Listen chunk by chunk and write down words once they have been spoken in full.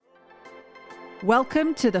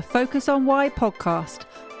Welcome to the Focus on Why podcast.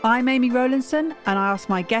 I'm Amy Rowlandson and I ask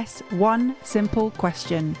my guests one simple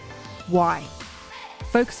question. Why?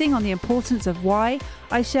 Focusing on the importance of why,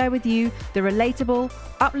 I share with you the relatable,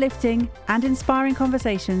 uplifting and inspiring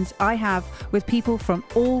conversations I have with people from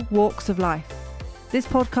all walks of life. This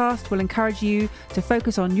podcast will encourage you to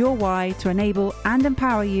focus on your why to enable and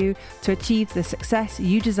empower you to achieve the success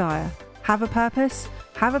you desire. Have a purpose,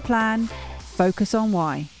 have a plan, focus on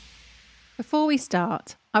why. Before we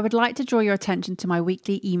start, I would like to draw your attention to my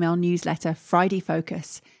weekly email newsletter, Friday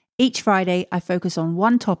Focus. Each Friday, I focus on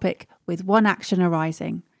one topic with one action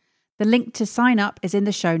arising. The link to sign up is in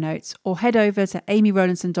the show notes, or head over to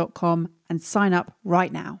amyrowlandson.com and sign up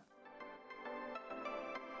right now.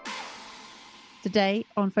 Today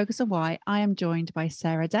on Focus on Why, I am joined by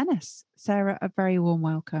Sarah Dennis. Sarah, a very warm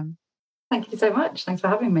welcome. Thank you so much. Thanks for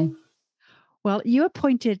having me. Well, you were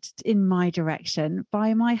pointed in my direction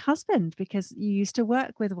by my husband because you used to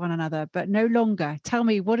work with one another, but no longer. Tell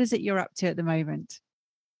me, what is it you're up to at the moment?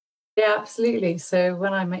 Yeah, absolutely. So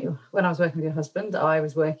when I was working with your husband, I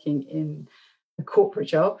was working in a corporate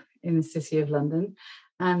job in the City of London.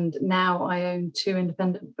 And now I own two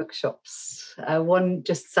independent bookshops, one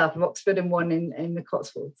just south of Oxford and one in the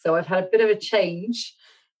Cotswolds. So I've had a bit of a change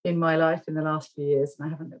in my life in the last few years, and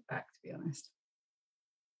I haven't looked back, to be honest.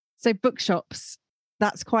 So bookshops,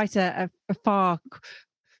 that's quite a far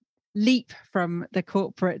leap from the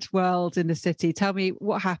corporate world in the city. Tell me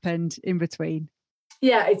what happened in between.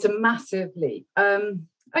 Yeah, it's a massive leap.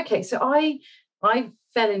 Okay, so I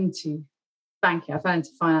fell into banking. I fell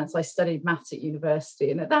into finance. I studied maths at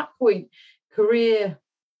university. And at that point, career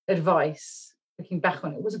advice, looking back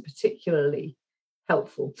on it, wasn't particularly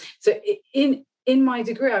helpful. So in my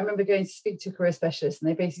degree, I remember going to speak to a career specialist and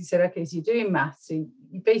they basically said, okay, so you're doing maths, so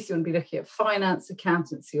you basically want to be looking at finance,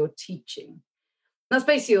 accountancy or teaching. And that's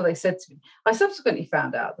basically all they said to me. I subsequently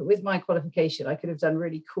found out that with my qualification, I could have done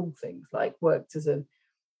really cool things like worked as an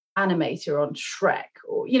animator on Shrek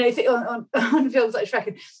or, on films like Shrek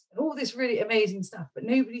and all this really amazing stuff. But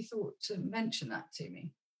nobody thought to mention that to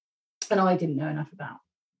me. And I didn't know enough about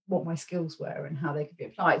what my skills were and how they could be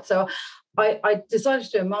applied. So I decided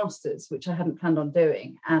to do a master's, which I hadn't planned on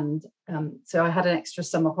doing. And so I had an extra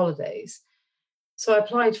summer holidays. So I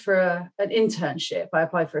applied for an internship. I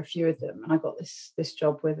applied for a few of them and I got this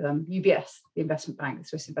job with UBS, the investment bank, the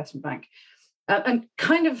Swiss investment bank. And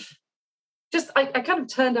kind of I kind of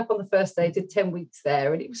turned up on the first day, did 10 weeks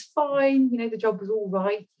there and it was fine. The job was all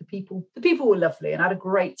right. The people were lovely and I had a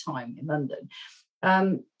great time in London.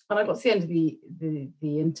 And I got to the end of the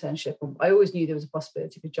internship. And I always knew there was a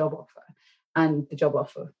possibility of a job offer. And the job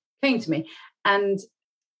offer came to me. And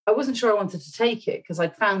I wasn't sure I wanted to take it because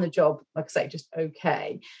I'd found the job, like I say, just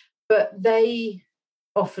okay. But they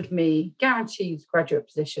offered me guaranteed graduate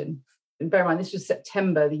position. And bear in mind, this was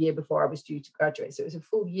September, the year before I was due to graduate. So it was a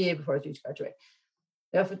full year before I was due to graduate.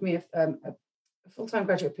 They offered me a full-time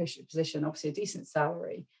graduate position, obviously a decent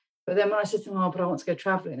salary. But then when I said to them, but I want to go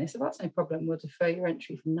travelling, they said, that's no problem. We'll defer your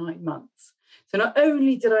entry for 9 months. So not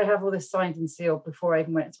only did I have all this signed and sealed before I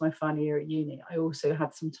even went into my final year at uni, I also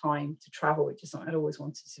had some time to travel, which is something I'd always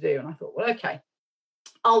wanted to do. And I thought, well, okay,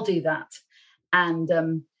 I'll do that. And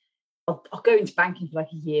I'll go into banking for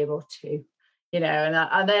like a year or two, and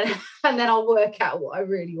then I'll work out what I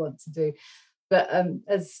really want to do. But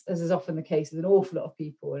as is often the case with an awful lot of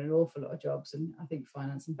people and an awful lot of jobs, and I think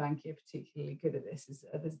finance and banking are particularly good at this, is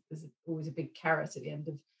there's always a big carrot at the end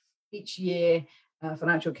of each year,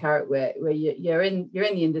 financial carrot where you're in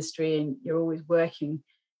the industry and you're always working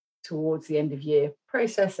towards the end of year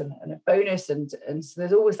process and a bonus, and so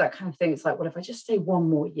there's always that kind of thing. It's like, well, if I just stay one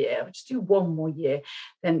more year, if I just do one more year,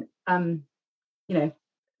 then then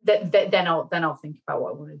I'll think about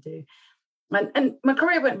what I want to do. And my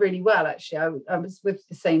career went really well, actually. I was with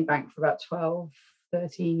the same bank for about 12,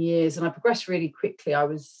 13 years, and I progressed really quickly. I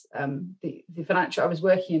was I was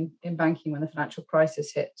working in banking when the financial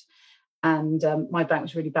crisis hit, and my bank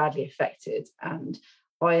was really badly affected. And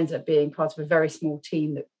I ended up being part of a very small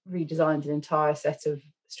team that redesigned an entire set of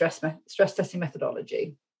stress testing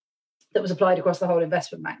methodology that was applied across the whole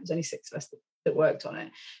investment bank. There was only 6 of us that worked on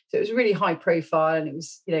it. So it was really high profile and it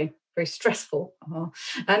was, very stressful.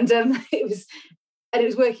 And it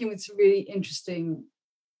was working with some really interesting,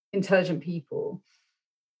 intelligent people.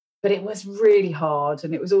 But it was really hard.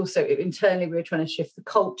 And it was also internally, we were trying to shift the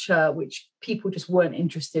culture, which people just weren't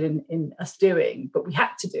interested in us doing, but we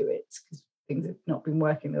had to do it because things had not been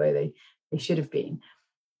working the way they should have been.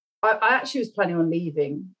 I actually was planning on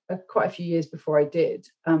leaving quite a few years before I did.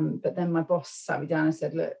 But then my boss sat me down and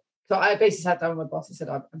said, look, so I basically sat down with my boss and said,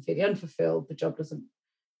 I'm feeling unfulfilled. The job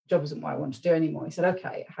job isn't what I want to do anymore. He said,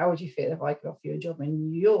 okay, how would you feel if I could offer you a job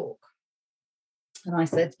in New York? And I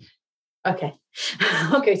said, okay,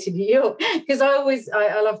 I'll go to New York, because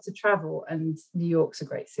I love to travel, and New York's a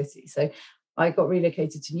great city. So I got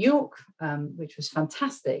relocated to New York, which was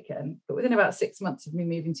fantastic. But within about 6 months of me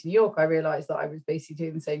moving to New York, I realized that I was basically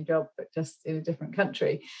doing the same job, but just in a different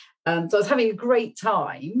country. So I was having a great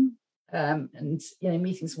time, and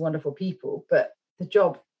meeting some wonderful people, but the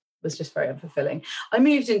job was just very unfulfilling. I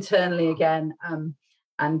moved internally again,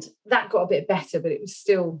 and that got a bit better, but it was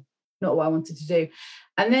still not what I wanted to do.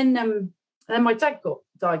 And then my dad got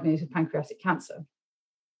diagnosed with pancreatic cancer,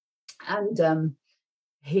 and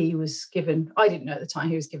he was given, I didn't know at the time,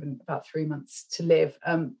 he was given about 3 months to live.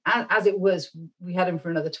 As it was, we had him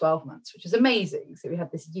for another 12 months, which is amazing. So we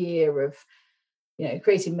had this year of,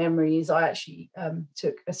 creating memories. I actually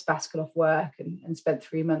took a sabbatical off work and spent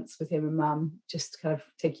 3 months with him and mum, just kind of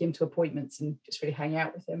taking him to appointments and just really hang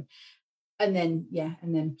out with him. And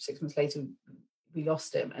then 6 months later, we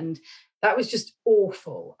lost him, and that was just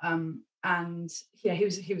awful. And he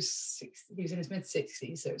was in his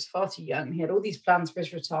mid-60s, so it was far too young. He had all these plans for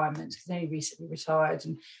his retirement because he only recently retired,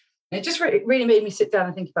 and it just really made me sit down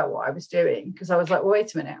and think about what I was doing, because I was like, well,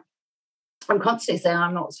 wait a minute, I'm constantly saying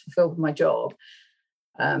I'm not fulfilled with my job,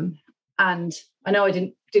 and I know I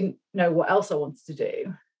didn't know what else I wanted to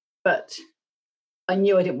do, but I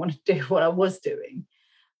knew I didn't want to do what I was doing.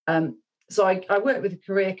 So I worked with a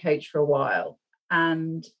career coach for a while,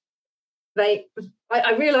 and I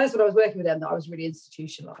realized when I was working with them that I was really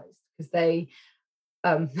institutionalized, because they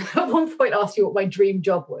at one point asked me what my dream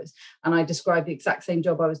job was, and I described the exact same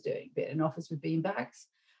job I was doing, but in an office with beanbags.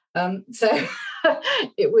 So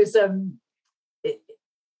it was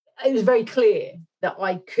very clear that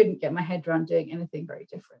I couldn't get my head around doing anything very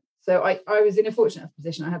different. So I was in a fortunate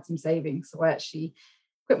position. I had some savings, so I actually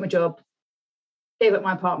quit my job, gave up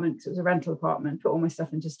my apartment because it was a rental apartment, put all my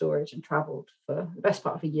stuff into storage, and travelled for the best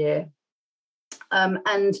part of a year.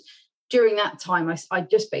 And during that time, I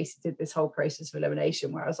just basically did this whole process of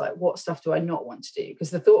elimination, where I was like, what stuff do I not want to do?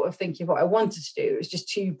 Because the thought of thinking of what I wanted to do was just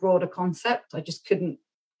too broad a concept. I just couldn't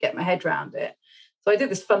get my head around it. So I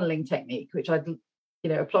did this funneling technique, which I'd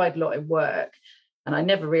applied a lot in work. And I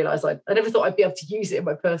never realized, I never thought I'd be able to use it in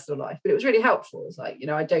my personal life, but it was really helpful. It was like,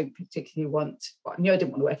 I don't particularly I knew I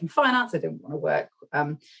didn't want to work in finance. I didn't want to work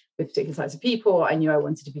with particular types of people. I knew I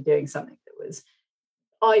wanted to be doing something that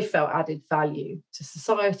I felt added value to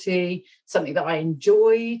society, something that I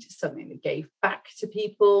enjoyed, something that gave back to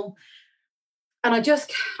people. And I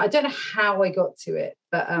don't know how I got to it,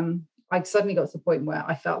 but I suddenly got to the point where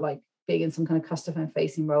I felt like being in some kind of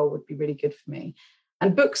customer-facing role would be really good for me.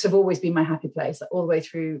 And books have always been my happy place, like all the way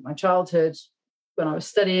through my childhood, when I was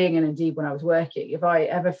studying, and indeed when I was working. If I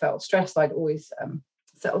ever felt stressed, I'd always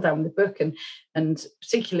settle down with a book. And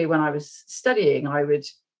particularly when I was studying, I would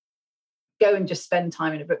go and just spend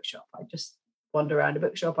time in a bookshop. I'd just wander around a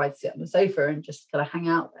bookshop. I'd sit on the sofa and just kind of hang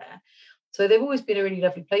out there. So they've always been a really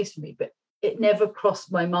lovely place for me, but it never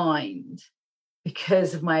crossed my mind,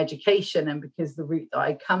 because of my education and because the route that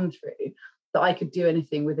I'd come through, that I could do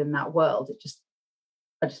anything within that world. I just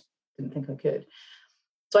didn't think I could.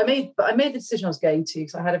 So I made the decision I was going to,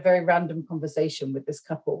 because I had a very random conversation with this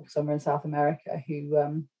couple somewhere in South America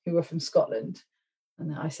who were from Scotland.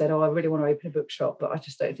 And I said, I really want to open a bookshop, but I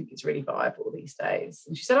just don't think it's really viable these days.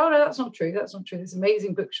 And she said, oh, no, that's not true. That's not true. There's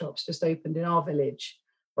amazing bookshops just opened in our village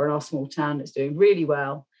or in our small town that's doing really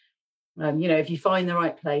well. If you find the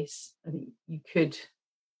right place, I think you could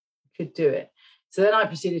do it. So then I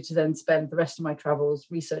proceeded to then spend the rest of my travels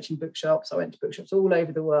researching bookshops. I went to bookshops all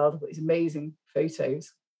over the world. I've got these amazing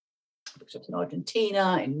photos, bookshops in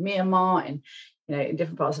Argentina, in Myanmar, in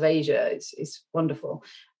different parts of Asia. It's wonderful.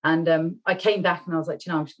 And I came back and I was like,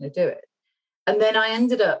 I'm just going to do it. And then I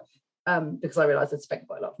ended up, because I realized I'd spent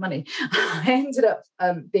quite a lot of money, I ended up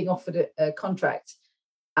being offered a contract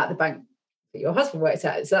at the bank that your husband worked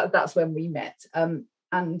at. So that's when we met.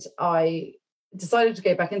 And I decided to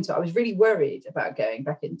go back into it. I was really worried about going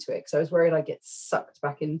back into it, because I was worried I'd get sucked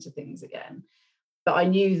back into things again. But I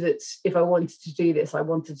knew that if I wanted to do this, I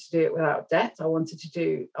wanted to do it without debt. I wanted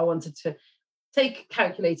to take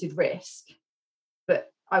calculated risk. But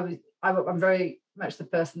I'm very much the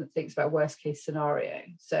person that thinks about worst case scenario.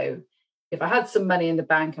 So if I had some money in the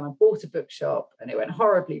bank and I bought a bookshop and it went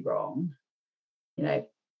horribly wrong,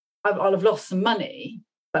 I'll have lost some money,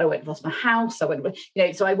 but I won't have lost my house. So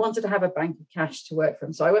I wanted to have a bank of cash to work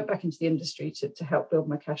from. So I went back into the industry to help build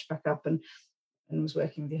my cash back up, and was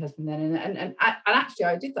working with your husband then. And actually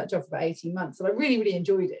I did that job for about 18 months, and I really, really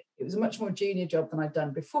enjoyed it. It was a much more junior job than I'd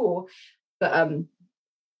done before. But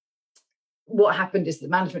what happened is the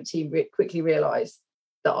management team quickly realised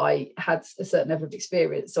that I had a certain level of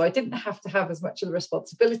experience. So I didn't have to have as much of the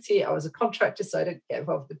responsibility. I was a contractor, so I didn't get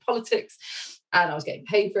involved in politics, and I was getting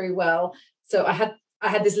paid very well. So I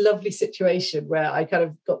had this lovely situation where I kind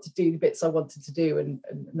of got to do the bits I wanted to do and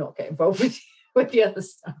not get involved with the other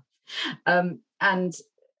stuff. And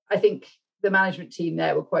I think the management team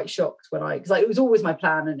there were quite shocked because it was always my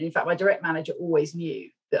plan. And in fact, my direct manager always knew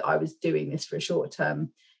that I was doing this for a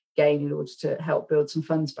short-term gain in order to help build some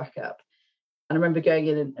funds back up. And I remember going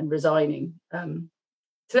in and resigning to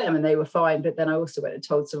them, and they were fine. But then I also went and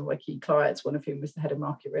told some of my key clients, one of whom was the head of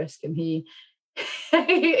market risk, and he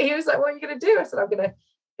was like, "What are you going to do?" I said, "I'm going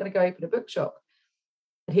to go open a bookshop."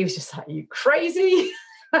 And he was just like, "Are you crazy?"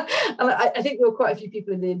 And I think there were quite a few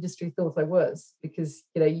people in the industry thought I was, because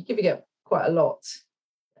you're giving up quite a lot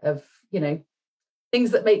of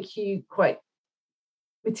things that make you quite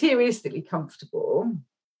materially comfortable,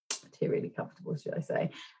 should I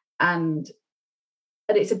say, and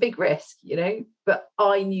it's a big risk, but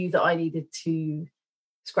I knew that I needed to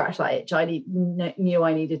scratch that itch. I knew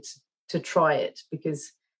I needed to try it,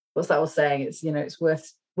 because what's that was saying? It's it's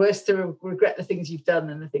worse to regret the things you've done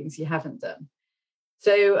than the things you haven't done.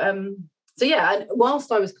 So yeah, and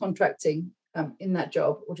whilst I was contracting in that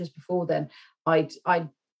job, or just before then, I'd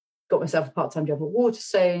got myself a part-time job at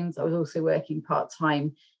Waterstones. I was also working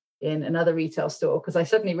part-time in another retail store, because I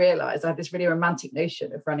suddenly realised I had this really romantic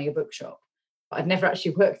notion of running a bookshop. I'd never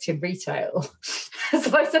actually worked in retail.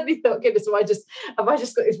 So I suddenly thought, goodness, have I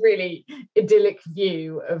just got this really idyllic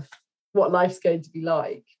view of what life's going to be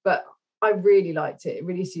like? But I really liked it. It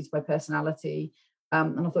really suits my personality.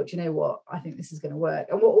 And I thought, you know what, I think this is going to work.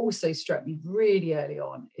 And what also struck me really early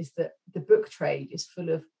on is that the book trade is full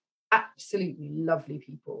of absolutely lovely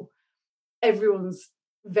people. Everyone's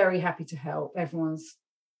very happy to help. Everyone's,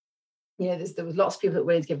 there was lots of people that were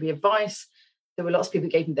willing to give me advice. There were lots of people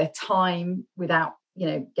who gave me their time without,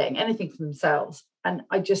 getting anything from themselves. And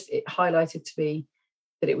it highlighted to me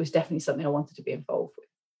that it was definitely something I wanted to be involved with.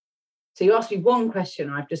 So you asked me one question,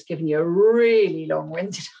 and I've just given you a really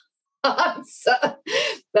long-winded answer.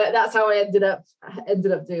 But that's how I ended up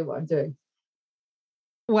doing what I'm doing.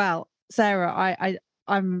 Well, Sarah,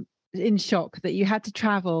 I'm in shock that you had to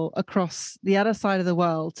travel across the other side of the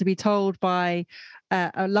world to be told by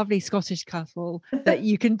a lovely Scottish couple that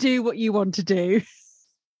you can do what you want to do.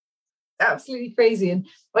 Absolutely crazy. And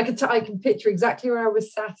I can picture exactly where I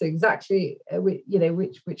was sat, exactly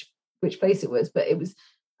which place it was. But it was,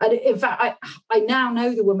 and in fact, I now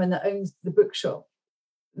know the woman that owns the bookshop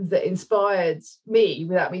that inspired me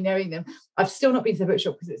without me knowing them. I've still not been to the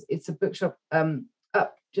bookshop, because it's a bookshop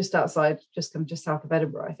up just outside, just south of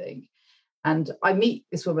Edinburgh, I think. And I meet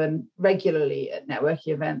this woman regularly at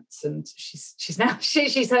networking events, and she's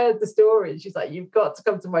heard the story, and she's like, "You've got to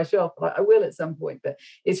come to my shop." And I will at some point, but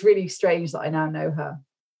it's really strange that I now know her.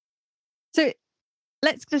 So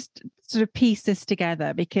let's just sort of piece this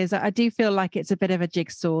together, because I do feel like it's a bit of a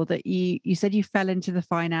jigsaw. That you said you fell into the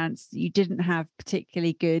finance, you didn't have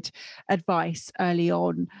particularly good advice early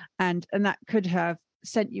on, and that could have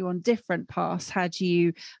sent you on different paths had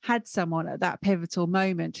you had someone at that pivotal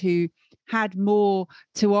moment who had more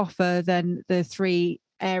to offer than the three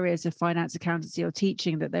areas of finance, accountancy, or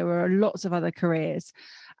teaching, that there were lots of other careers.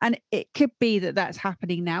 And it could be that that's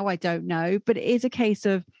happening now, I don't know, but it is a case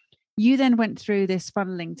of, you then went through this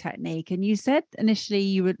funneling technique, and you said initially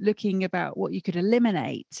you were looking about what you could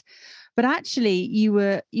eliminate, but actually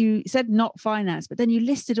you said not finance, but then you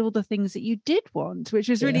listed all the things that you did want, which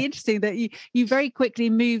was really interesting, that you very quickly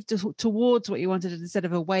moved towards what you wanted instead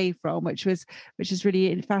of away from, which is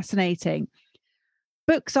really fascinating.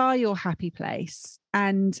 Books are your happy place,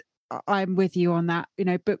 and I'm with you on that.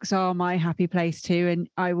 Books are my happy place too, and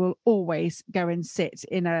I will always go and sit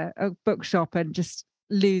in a bookshop and just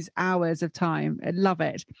lose hours of time. I love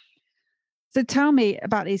it. So tell me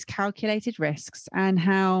about these calculated risks, and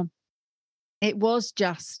how it was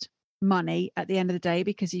just money at the end of the day,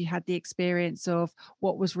 because you had the experience of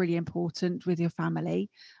what was really important with your family.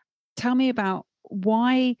 Tell me about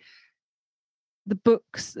why the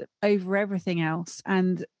books over everything else,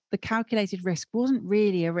 and the calculated risk wasn't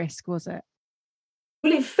really a risk, was it?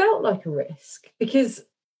 Well, it felt like a risk, because,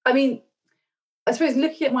 I suppose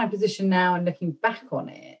looking at my position now and looking back on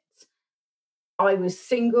it, I was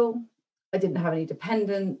single, I didn't have any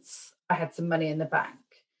dependents, I had some money in the bank.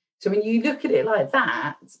 So when you look at it like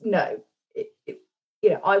that, no,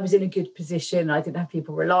 I was in a good position. I didn't have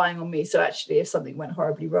people relying on me. So actually, if something went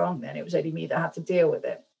horribly wrong, then it was only me that had to deal with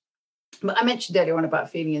it. But I mentioned earlier on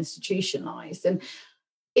about feeling institutionalized, and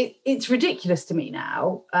it's ridiculous to me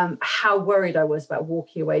now how worried I was about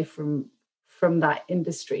walking away from that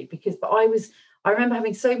industry, because I remember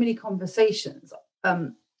having so many conversations.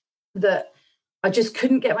 that I just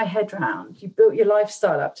couldn't get my head around. You built your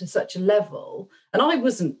lifestyle up to such a level, and I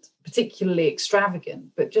wasn't particularly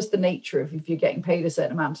extravagant, but just the nature of, if you're getting paid a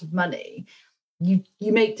certain amount of money, you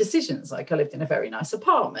make decisions. Like, I lived in a very nice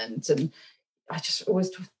apartment, and I just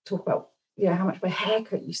always talk about, how much my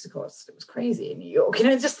haircut used to cost. It was crazy in New York,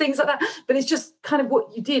 just things like that. But it's just kind of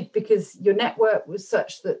what you did, because your network was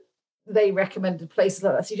such that they recommended places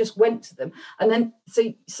like that. So you just went to them. And then,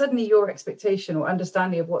 so suddenly your expectation or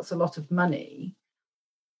understanding of what's a lot of money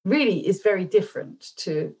really is very different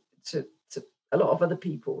to a lot of other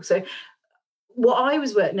people. So what I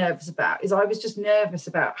was nervous about is, I was just nervous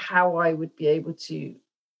about how I would be able to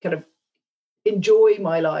kind of enjoy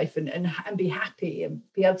my life and be happy and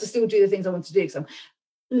be able to still do the things I want to do, because I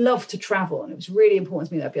love to travel, and it was really important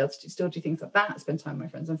to me that I'd be able to still do things like that, spend time with my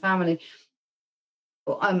friends and family,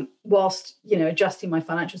 whilst adjusting my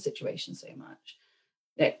financial situation so much.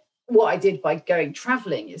 What I did by going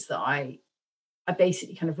traveling is that I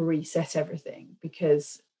basically kind of reset everything,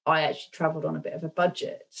 because I actually traveled on a bit of a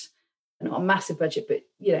budget. Not a massive budget, but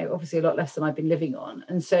obviously a lot less than I've been living on.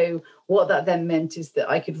 And so what that then meant is that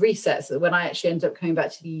I could reset, so that when I actually ended up coming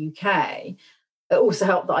back to the UK, it also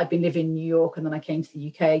helped that I'd been living in New York, and then I came to the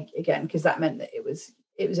UK again, because that meant that it was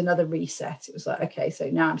another reset. It was like, okay, so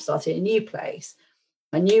now I'm starting a new place.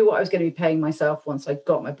 I knew what I was going to be paying myself once I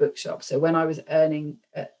got my bookshop. So when I was earning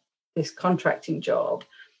this contracting job,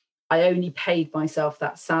 I only paid myself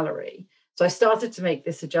that salary. So I started to make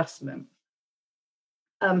this adjustment.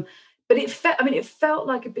 But it felt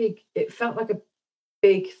like a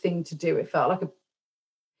big thing to do. It felt like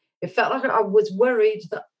I was worried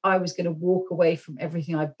that I was going to walk away from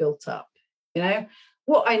everything I built up.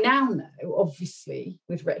 What I now know, obviously,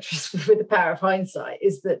 with the power of hindsight,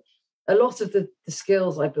 is that a lot of the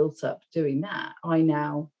skills I built up doing that, I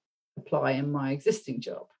now apply in my existing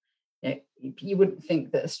job. You wouldn't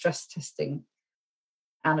think that a stress testing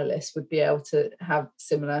analyst would be able to have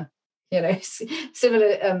similar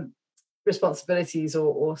responsibilities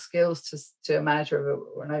or skills to a manager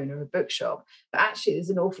or an owner of a bookshop. But actually,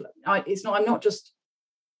 there's an awful lot. I'm not just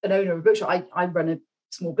an owner of a bookshop. I run a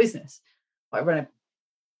small business. I run a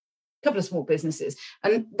couple of small businesses,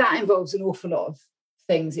 and that involves an awful lot of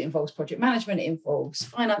things. It involves project management, it involves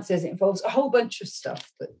finances, it involves a whole bunch of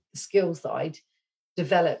stuff, that the skills that I'd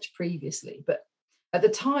developed previously. But at the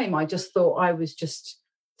time, I just thought I was just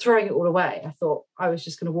throwing it all away. I thought I was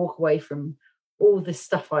just going to walk away from all this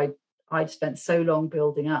stuff I'd spent so long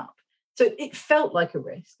building up. So it felt like a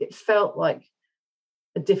risk. It felt like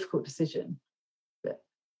a difficult decision. But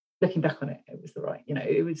looking back on it, it was the right,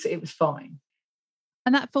 it was fine.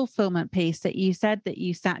 And that fulfillment piece that you said, that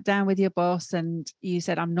you sat down with your boss and you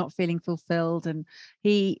said, I'm not feeling fulfilled. And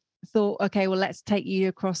he thought, okay, well, let's take you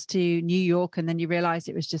across to New York. And then you realized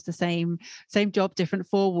it was just the same job, different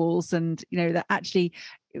four walls. And, that actually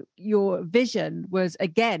your vision was,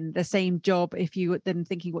 again, the same job, if you were then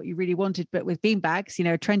thinking what you really wanted, but with beanbags,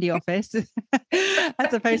 a trendy office,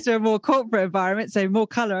 as opposed to a more corporate environment. So more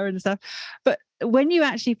color and stuff. But when you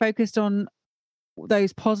actually focused on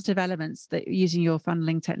those positive elements, that using your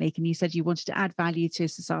funneling technique, and you said you wanted to add value to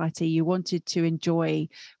society, you wanted to enjoy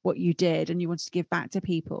what you did, and you wanted to give back to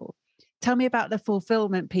people. Tell me about the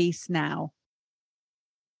fulfillment piece now.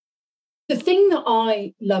 The thing that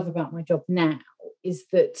I love about my job now is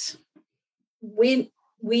that we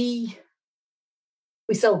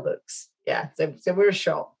sell books. Yeah. So we're a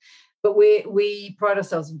shop, but we pride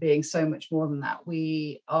ourselves in being so much more than that.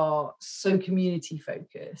 We are so community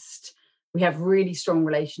focused. We have really strong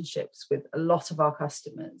relationships with a lot of our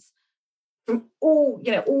customers from all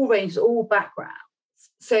ranges, all backgrounds.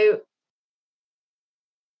 So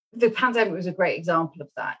the pandemic was a great example of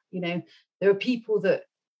that. There were people that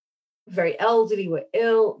very elderly, were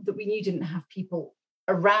ill, that we knew didn't have people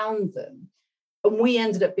around them. And we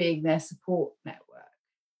ended up being their support network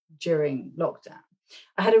during lockdown.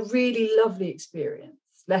 I had a really lovely experience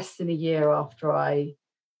less than a year after I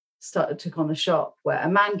took on the shop, where a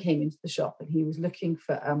man came into the shop and he was looking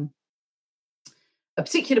for a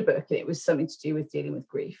particular book, and it was something to do with dealing with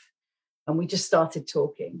grief. And we just started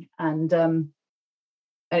talking, and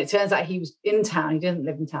it turns out he was in town. He didn't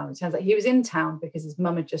live in town. It turns out he was in town because his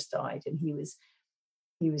mum had just died, and he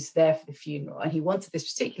was there for the funeral, and he wanted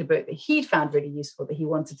this particular book that he'd found really useful, that he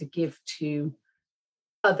wanted to give to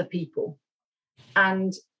other people.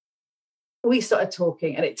 And we started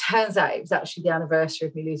talking, and it turns out it was actually the anniversary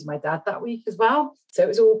of me losing my dad that week as well. So it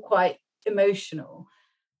was all quite emotional.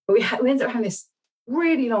 But we ended up having this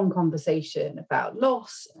really long conversation about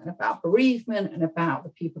loss and about bereavement and about the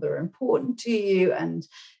people that are important to you, and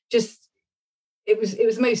just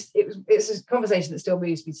it's a conversation that still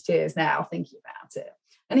moves me to tears now thinking about it.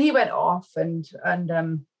 And he went off, and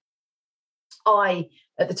I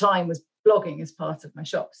at the time was blogging as part of my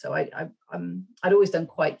shop, so I'd always done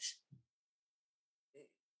quite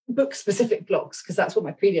book specific blogs because that's what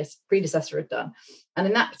my predecessor had done. And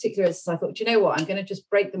in that particular instance, I thought, you know what, I'm going to just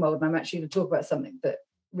break the mold, and I'm actually going to talk about something that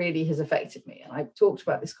really has affected me. And I talked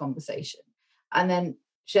about this conversation, and then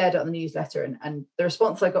shared it on the newsletter, and the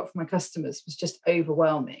response I got from my customers was just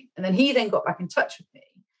overwhelming. And then he then got back in touch with me.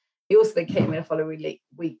 He also then came in a following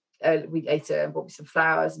week later and bought me some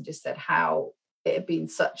flowers and just said how it had been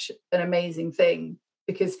such an amazing thing,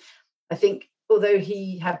 because I think although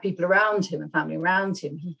he had people around him and family around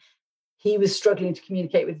him, he was struggling to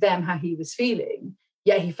communicate with them how he was feeling,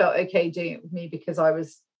 yet he felt okay doing it with me because I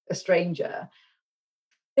was a stranger.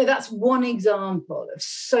 That's one example of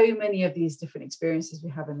so many of these different experiences we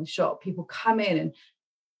have in the shop. People come in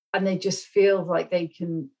and they just feel like they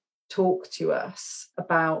can talk to us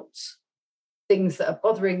about things that are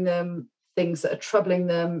bothering them, things that are troubling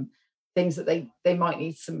them, things that they might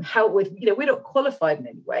need some help with. We're not qualified in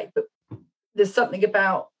any way, but there's something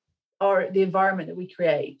about the environment that we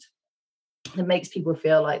create that makes people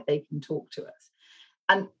feel like they can talk to us.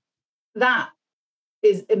 And that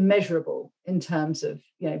is immeasurable in terms of,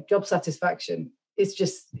 job satisfaction. It's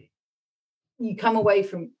just, you come away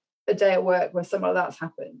from a day at work where something like that's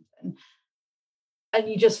happened, and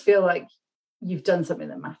you just feel like you've done something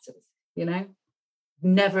that matters,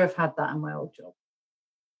 Never have had that in my old job.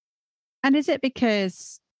 And is it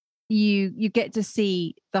because you get to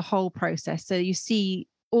see the whole process? So you see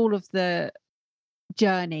all of the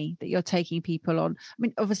journey that you're taking people on. I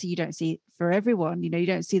mean, obviously you don't see it for everyone, you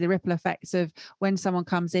don't see the ripple effects of when someone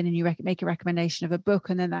comes in and you make a recommendation of a book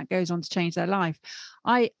and then that goes on to change their life.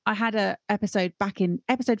 I had a episode back in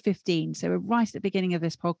episode 15, so we're right at the beginning of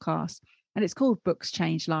this podcast, and it's called Books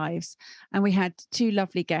Change Lives, and we had two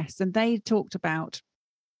lovely guests, and they talked about,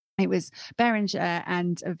 it was Berenger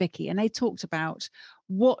and Vicky, and they talked about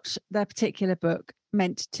what their particular book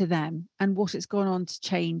meant to them and what it's gone on to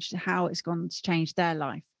change, how it's gone to change their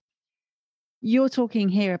life. You're talking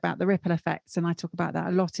here about the ripple effects, and I talk about that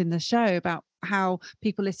a lot in the show, about how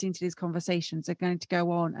people listening to these conversations are going to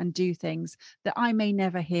go on and do things that I may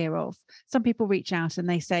never hear of. Some people reach out and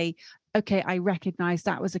they say, okay, I recognize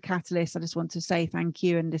that was a catalyst. I just want to say thank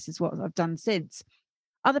you, and this is what I've done since.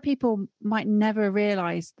 Other people might never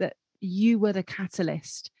realize that you were the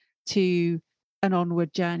catalyst to an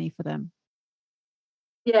onward journey for them.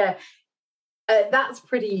 Yeah, that's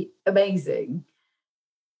pretty amazing.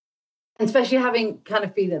 And especially having kind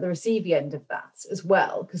of been at the receiving end of that as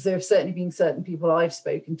well, because there have certainly been certain people I've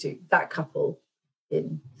spoken to, that couple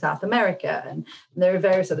in South America, and there are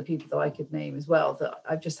various other people that I could name as well, that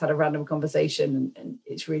I've just had a random conversation and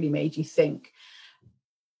it's really made you think.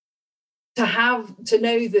 To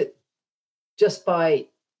know that just by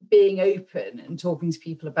being open and talking to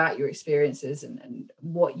people about your experiences and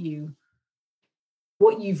what you've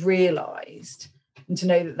realized, and to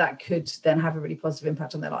know that could then have a really positive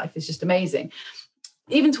impact on their life, is just amazing.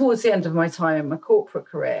 Even towards the end of my time in my corporate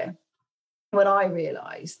career, when I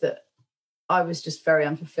realized that I was just very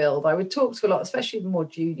unfulfilled, I would talk to a lot, especially the more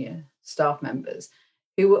junior staff members,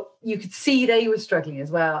 who you could see they were struggling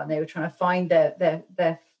as well, and they were trying to find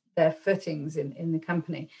their footings in the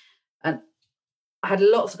company. And I had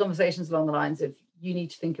lots of conversations along the lines of, you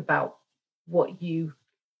need to think about what you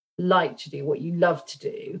like to do, what you love to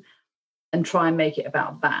do, and try and make it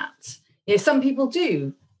about that. Some people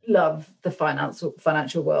do love the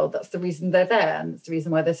financial world. That's the reason they're there, and that's the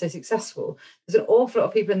reason why they're so successful. There's an awful lot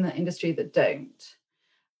of people in the industry that don't.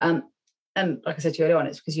 And like I said to you earlier on,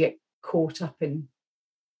 it's because you get caught up in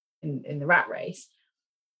the rat race.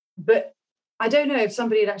 But I don't know if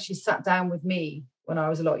somebody had actually sat down with me when I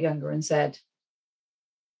was a lot younger and said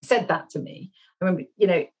that to me. I remember,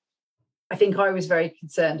 I think I was very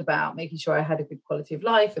concerned about making sure I had a good quality of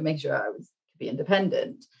life and making sure I could be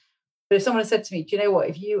independent. But if someone had said to me, do you know what,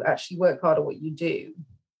 if you actually work hard at what you do,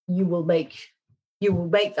 you will make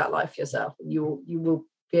that life yourself, and you will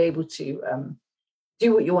be able to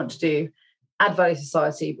do what you want to do, add value to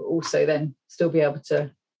society, but also then still be able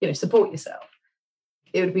to, support yourself.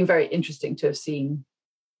 It would have been very interesting to have seen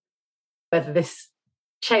whether this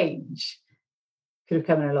change could have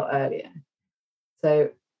come in a lot earlier.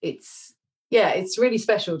 So it's really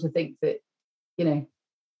special to think that,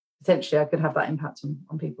 potentially I could have that impact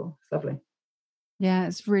on people. It's lovely. Yeah,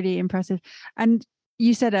 it's really impressive. And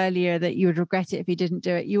you said earlier that you would regret it if you didn't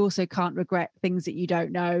do it. You also can't regret things that you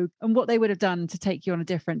don't know and what they would have done to take you on a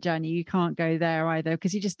different journey. You can't go there either,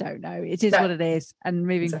 because you just don't know. It is what it is, and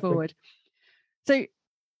moving forward. So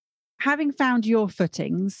having found your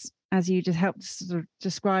footings, as you just helped sort of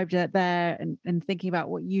described it there, and thinking about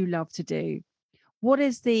what you love to do, what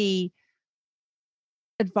is the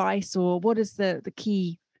advice, or what is the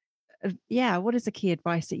key what is the key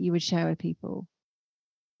advice that you would share with people?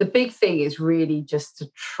 The big thing is really just to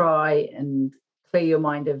try and clear your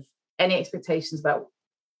mind of any expectations about,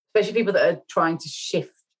 especially people that are trying to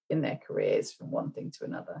shift in their careers from one thing to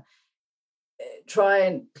another. Try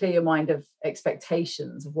and clear your mind of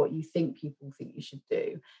expectations of what you think people think you should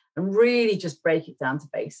do, and really just break it down to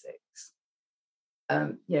basics.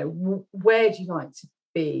 Where do you like to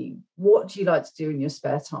be? What do you like to do in your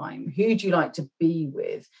spare time? Who do you like to be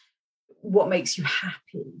with? What makes you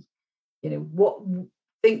happy?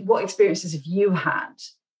 What experiences have you had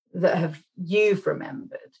that have you've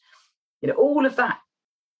remembered? All of that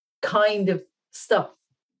kind of stuff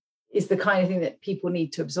is the kind of thing that people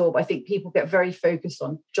need to absorb. I think people get very focused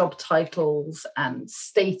on job titles and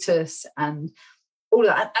status and all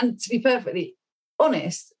of that. And to be perfectly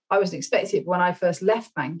honest, I wasn't expecting it. When I first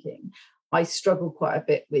left banking, I struggled quite a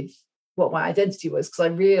bit with what my identity was, because I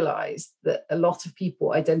realised that a lot of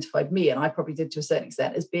people identified me, and I probably did to a certain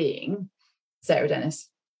extent, as being Sarah Dennis,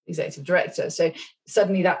 executive director. So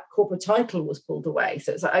suddenly that corporate title was pulled away.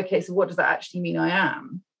 So it's like, okay, so what does that actually mean I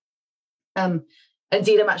am?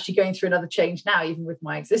 Indeed, I'm actually going through another change now, even with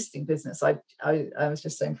my existing business. I was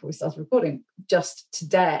just saying before we started recording, just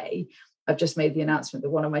today, I've just made the announcement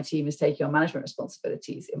that one of my team is taking on management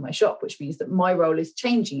responsibilities in my shop, which means that my role is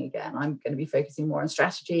changing again. I'm going to be focusing more on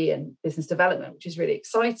strategy and business development, which is really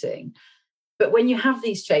exciting. But when you have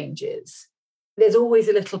these changes, there's always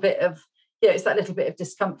a little bit of, it's that little bit of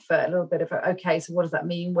discomfort, a little bit of, okay, so what does that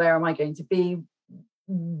mean? Where am I going to be?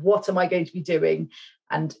 What am I going to be doing?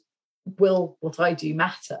 And will what I do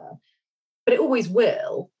matter? But it always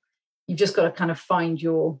will. You've just got to kind of find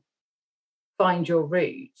your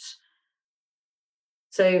route.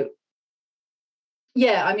 So,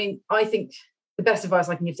 I think the best advice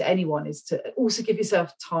I can give to anyone is to also give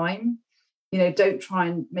yourself time. Don't try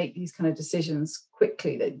and make these kind of decisions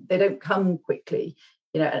quickly. They don't come quickly.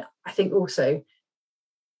 And I think also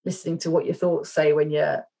listening to what your thoughts say when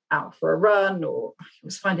you're out for a run, or I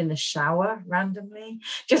was finding the shower randomly,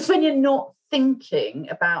 just when you're not thinking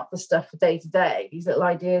about the stuff for day to day, these little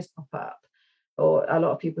ideas pop up. Or a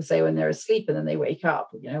lot of people say when they're asleep and then they wake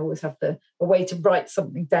up, always have a way to write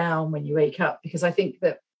something down when you wake up, because I think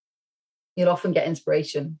that you'll often get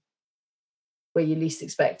inspiration where you least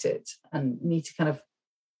expect it, and need to kind of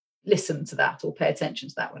listen to that or pay attention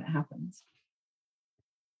to that when it happens.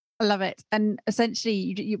 I love it. And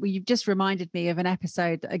essentially, you've just reminded me of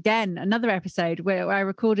another episode where I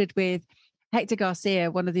recorded with Hector Garcia,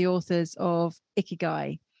 one of the authors of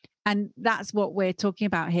Ikigai. And that's what we're talking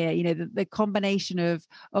about here. The combination of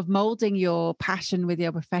molding your passion with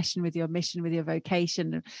your profession, with your mission, with your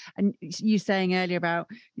vocation. And you saying earlier about,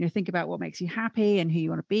 think about what makes you happy and who you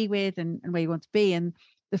want to be with, and where you want to be. And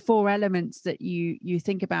the 4 elements that you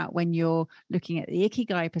think about when you're looking at the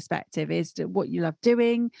Ikigai perspective is what you love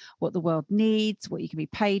doing, what the world needs, what you can be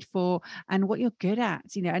paid for, and what you're good at.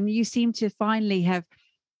 And you seem to finally have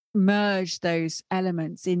merged those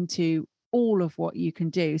elements into all of what you can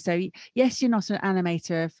do. So yes, you're not an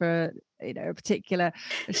animator for a particular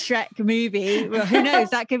Shrek movie. Well, who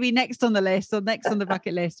knows, that could be next on the list or next on the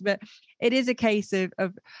bucket list. But it is a case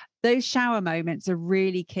of those shower moments are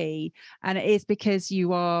really key, and it is because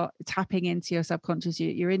you are tapping into your subconscious.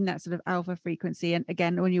 You're in that sort of alpha frequency, and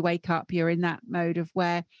again, when you wake up, you're in that mode of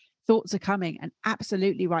where thoughts are coming, and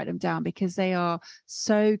absolutely write them down, because they are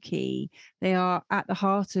so key. They are at the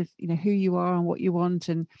heart of who you are and what you want,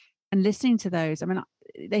 and listening to those. I mean,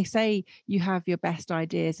 they say you have your best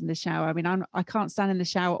ideas in the shower. I mean, I can't stand in the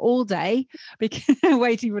shower all day because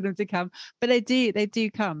waiting for them to come, but they do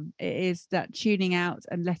come. It is that tuning out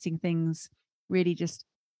and letting things really just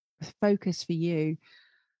focus for you.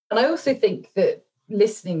 And I also think that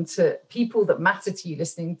listening to people that matter to you,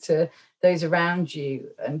 listening to those around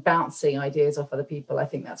you and bouncing ideas off other people, I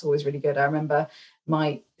think that's always really good. I remember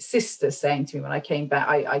my sister saying to me when I came back,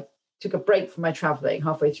 I took a break from my traveling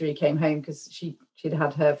halfway through, came home because she'd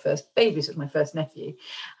had her first baby, so it was my first nephew,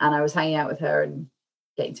 and I was hanging out with her and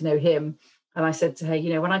getting to know him. And I said to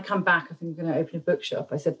her, when I come back, I think I'm going to open a bookshop.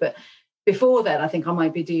 I said, but before then, I think I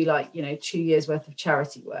might be do 2 years worth of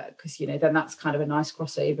charity work, because, then that's kind of a nice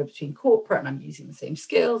crossover between corporate and I'm using the same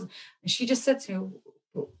skills. And she just said to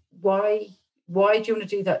me, why do you want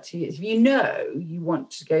to do that 2 years? If you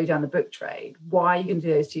want to go down the book trade, why are you going to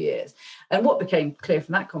do those 2 years? And what became clear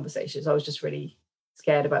from that conversation is I was just really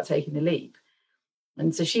scared about taking the leap.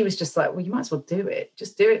 And so she was just like, well, you might as well do it.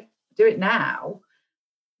 Just do it now.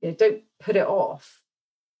 Don't put it off.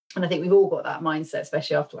 And I think we've all got that mindset,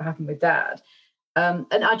 especially after what happened with Dad. And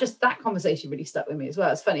that conversation really stuck with me as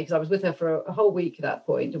well. It's funny because I was with her for a whole week at that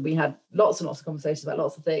point, and we had lots and lots of conversations about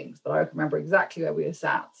lots of things. But I remember exactly where we were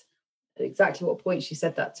sat, at exactly what point she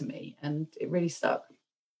said that to me, and it really stuck.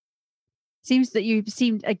 Seems that you've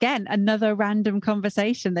seen again another random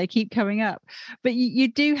conversation. They keep coming up, but you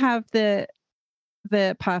do have the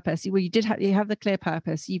purpose. Well, you have the clear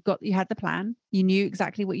purpose. You had the plan. You knew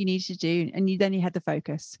exactly what you needed to do, and you had the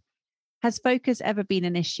focus. Has focus ever been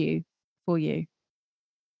an issue for you?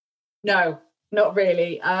 No, not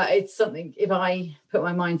really. It's something, if I put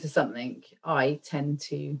my mind to something, I tend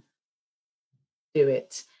to do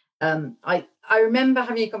it. I remember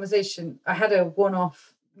having a conversation. I had a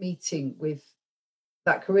one-off meeting with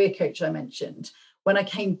that career coach I mentioned. When I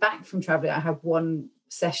came back from traveling, I had one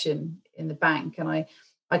session in the bank, and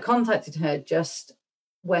I contacted her just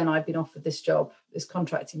when I'd been offered this job, this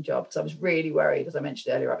contracting job, because I was really worried, as I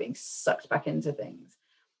mentioned earlier, about being sucked back into things.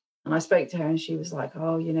 And I spoke to her, and she was like,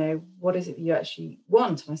 "Oh, what is it that you actually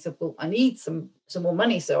want?" And I said, "Well, I need some more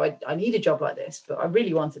money, so I need a job like this, but I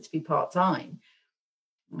really want it to be part-time."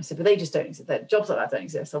 I said, "But they just don't exist. That jobs like that don't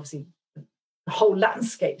exist." Obviously, the whole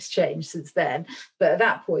landscape's changed since then. But at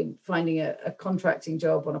that point, finding a contracting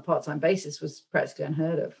job on a part-time basis was practically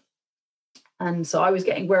unheard of. And so I was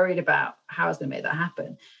getting worried about how I was going to make that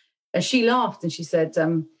happen. And she laughed and she said,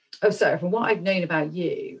 "Oh, Sarah, from what I've known about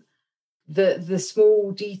you, the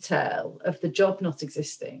small detail of the job not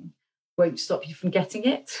existing won't stop you from getting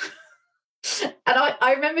it." And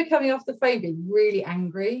I remember coming off the phone being really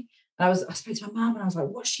angry. And I spoke to my mum and I was like,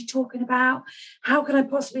 "What's she talking about? How can I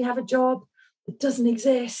possibly have a job that doesn't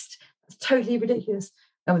exist? That's totally ridiculous."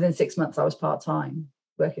 And within 6 months, I was part-time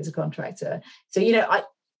working as a contractor. So,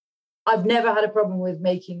 I've never had a problem with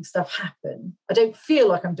making stuff happen. I don't feel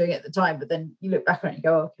like I'm doing it at the time, but then you look back on it and you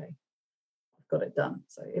go, "Oh, okay, I've got it done."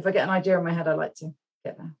 So if I get an idea in my head, I like to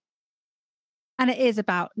get there. And it is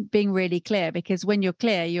about being really clear, because when you're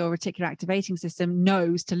clear, your reticular activating system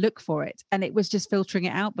knows to look for it. And it was just filtering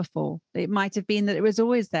it out before. It might have been that it was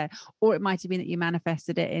always there, or it might have been that you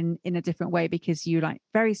manifested it in a different way because you like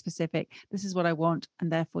very specific, this is what I want,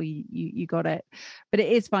 and therefore you got it. But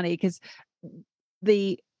it is funny because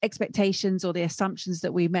the expectations or the assumptions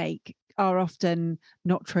that we make are often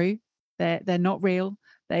not true. They're not real.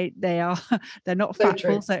 They are they're not So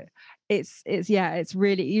factual. true. So it's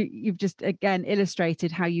really you've just again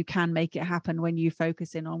illustrated how you can make it happen when you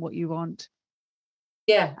focus in on what you want.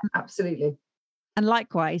 Yeah, absolutely. And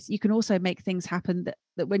likewise, you can also make things happen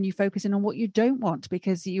that when you focus in on what you don't want,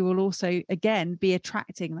 because you will also again be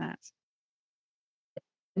attracting that.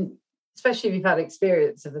 And especially if you've had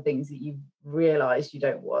experience of the things that you've realized you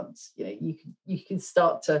don't want, you can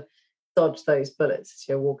start to dodge those bullets as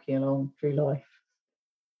you're walking along through life.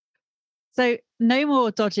 So no more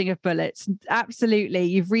dodging of bullets. Absolutely.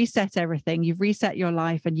 You've reset everything. You've reset your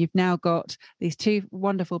life, and you've now got these 2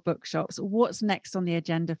 wonderful bookshops. What's next on the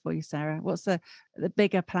agenda for you, Sarah? What's the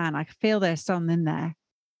bigger plan? I feel there's some in there.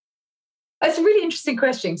 That's a really interesting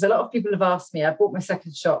question, because a lot of people have asked me. I bought my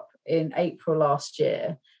second shop in April last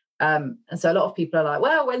year. And so a lot of people are like,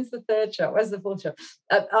 "Well, when's the third shop? When's the fourth shop?"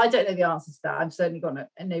 I don't know the answer to that. I've certainly got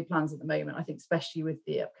no plans at the moment. I think especially with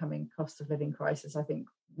the upcoming cost of living crisis, I think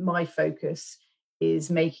my focus is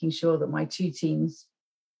making sure that my 2 teams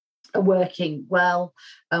are working well.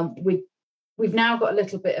 We've now got a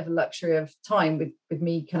little bit of a luxury of time with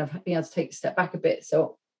me kind of being able to take a step back a bit.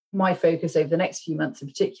 So my focus over the next few months in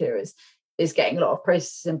particular is getting a lot of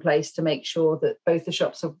processes in place to make sure that both the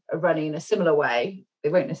shops are running in a similar way. They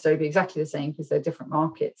won't necessarily be exactly the same because they're different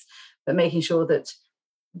markets, but making sure that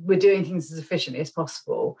we're doing things as efficiently as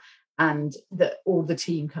possible and that all the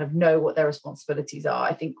team kind of know what their responsibilities are.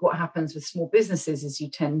 I think what happens with small businesses is they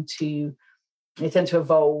tend to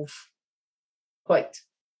evolve quite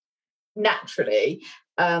naturally.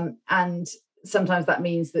 And sometimes that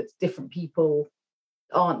means that different people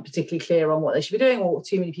aren't particularly clear on what they should be doing, or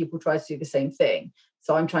too many people try to do the same thing.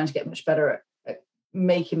 So I'm trying to get much better at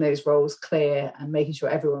making those roles clear and making sure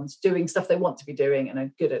everyone's doing stuff they want to be doing and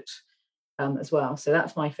are good at as well. So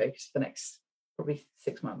that's my focus for the next probably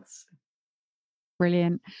 6 months.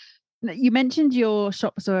 Brilliant. You mentioned your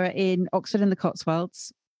shops are in Oxford and the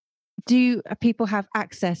Cotswolds. Do people have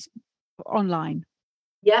access online?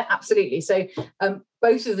 Yeah, absolutely. So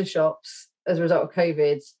both of the shops, as a result of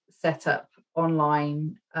COVID, set up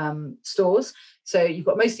online stores. So you've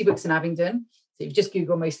got Mostly Books in Abingdon. So you just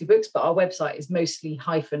Google Mostly Books, but our website is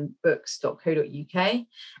mostly-books.co.uk.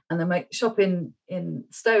 And the shop in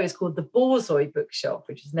Stowe is called the Borzoi Bookshop,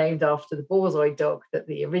 which is named after the Borzoi dog that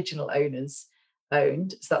the original owners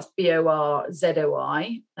owned. So that's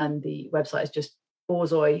Borzoi, and the website is just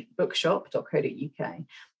borzoibookshop.co.uk.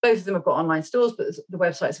 Both of them have got online stores, but the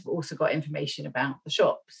websites have also got information about the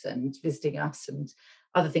shops and visiting us and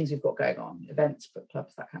other things we've got going on, events, book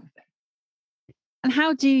clubs, that kind of thing. And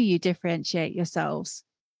how do you differentiate yourselves?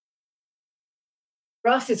 For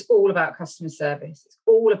us, it's all about customer service. It's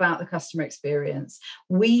all about the customer experience.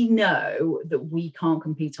 We know that we can't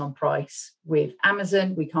compete on price with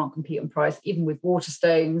Amazon. We can't compete on price even with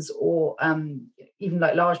Waterstones or even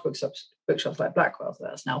like large bookshops like Blackwell. So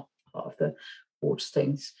that's now part of the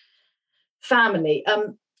Waterstones family.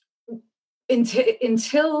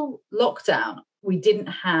 Until lockdown, we didn't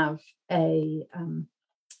have an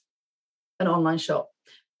online shop,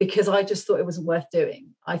 because I just thought it wasn't worth doing.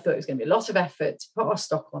 I thought it was going to be a lot of effort to put our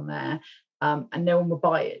stock on there, and no one would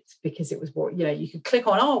buy it, because it was more, you could click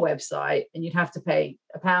on our website and you'd have to pay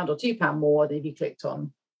 £1 or £2 more than if you clicked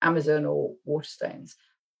on Amazon or Waterstones.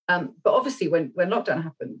 But obviously when lockdown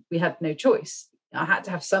happened, we had no choice. I had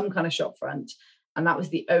to have some kind of shop front, and that was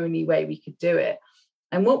the only way we could do it.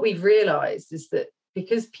 And what we've realized is that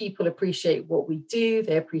because people appreciate what we do,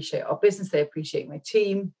 they appreciate our business, they appreciate my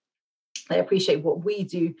team, they appreciate what we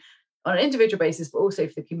do on an individual basis, but also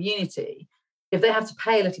for the community. If they have to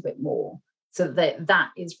pay a little bit more so that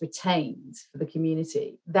that is retained for the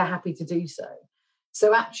community, they're happy to do so.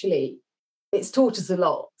 So actually, it's taught us a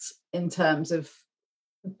lot in terms of,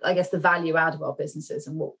 I guess, the value out of our businesses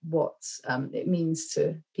and what it means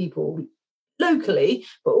to people locally,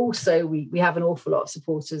 but also we have an awful lot of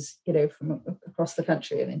supporters, from across the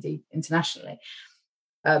country and indeed internationally.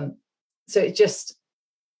 So it just,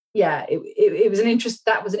 it was an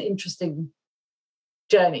interesting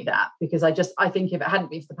journey, because I think if it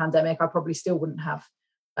hadn't been for the pandemic, I probably still wouldn't have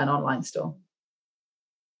an online store.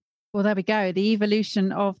 Well, there we go. The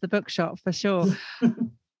evolution of the bookshop for sure.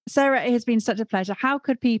 Sarah, it has been such a pleasure. How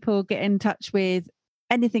could people get in touch with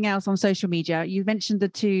anything else on social media? You mentioned the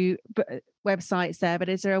two websites there, but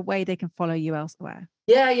is there a way they can follow you elsewhere?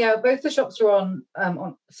 Yeah. Both the shops are on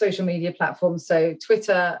social media platforms. So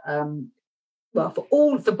Twitter, for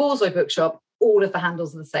Borzoi Bookshop, all of the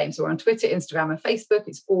handles are the same. So we're on Twitter, Instagram, and Facebook.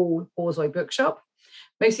 It's all Borzoi Bookshop.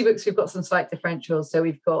 Mostly Books, we've got some slight differentials. So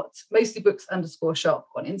we've got Mostly Books _shop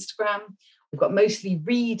on Instagram. We've got Mostly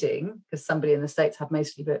Reading, because somebody in the States had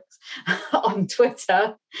Mostly Books, on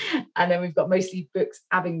Twitter. And then we've got Mostly Books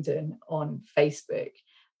Abingdon on Facebook.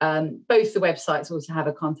 Both the websites also have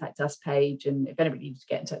a contact us page. And if anybody needs to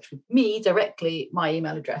get in touch with me directly, my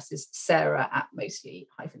email address is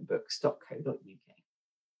sarah@mostly-books.co.uk.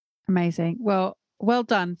 Amazing. Well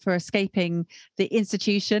done for escaping the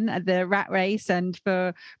institution, the rat race, and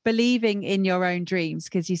for believing in your own dreams,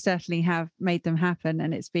 because you certainly have made them happen.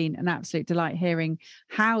 And it's been an absolute delight hearing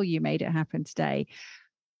how you made it happen today.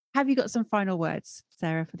 Have you got some final words,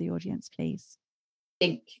 Sarah, for the audience, please? I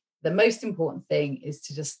think the most important thing is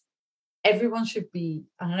to everyone should be,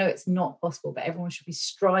 I know it's not possible, but everyone should be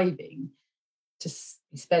striving to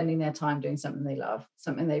be spending their time doing something they love,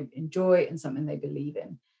 something they enjoy, and something they believe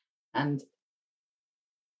in. And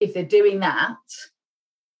if they're doing that,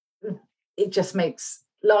 it just makes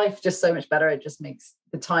life just so much better. It just makes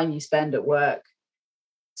the time you spend at work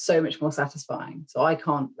so much more satisfying. So I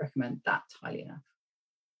can't recommend that highly enough.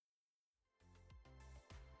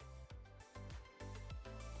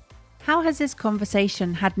 How has this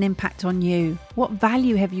conversation had an impact on you? What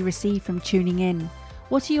value have you received from tuning in?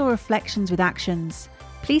 What are your reflections with actions?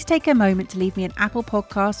 Please take a moment to leave me an Apple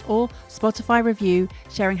Podcast or Spotify review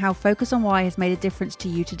sharing how Focus on Why has made a difference to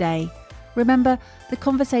you today. Remember, the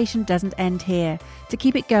conversation doesn't end here. To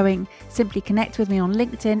keep it going, simply connect with me on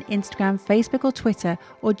LinkedIn, Instagram, Facebook or Twitter,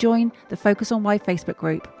 or join the Focus on Why Facebook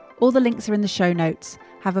group. All the links are in the show notes.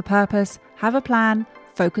 Have a purpose, have a plan,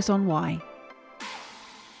 focus on why.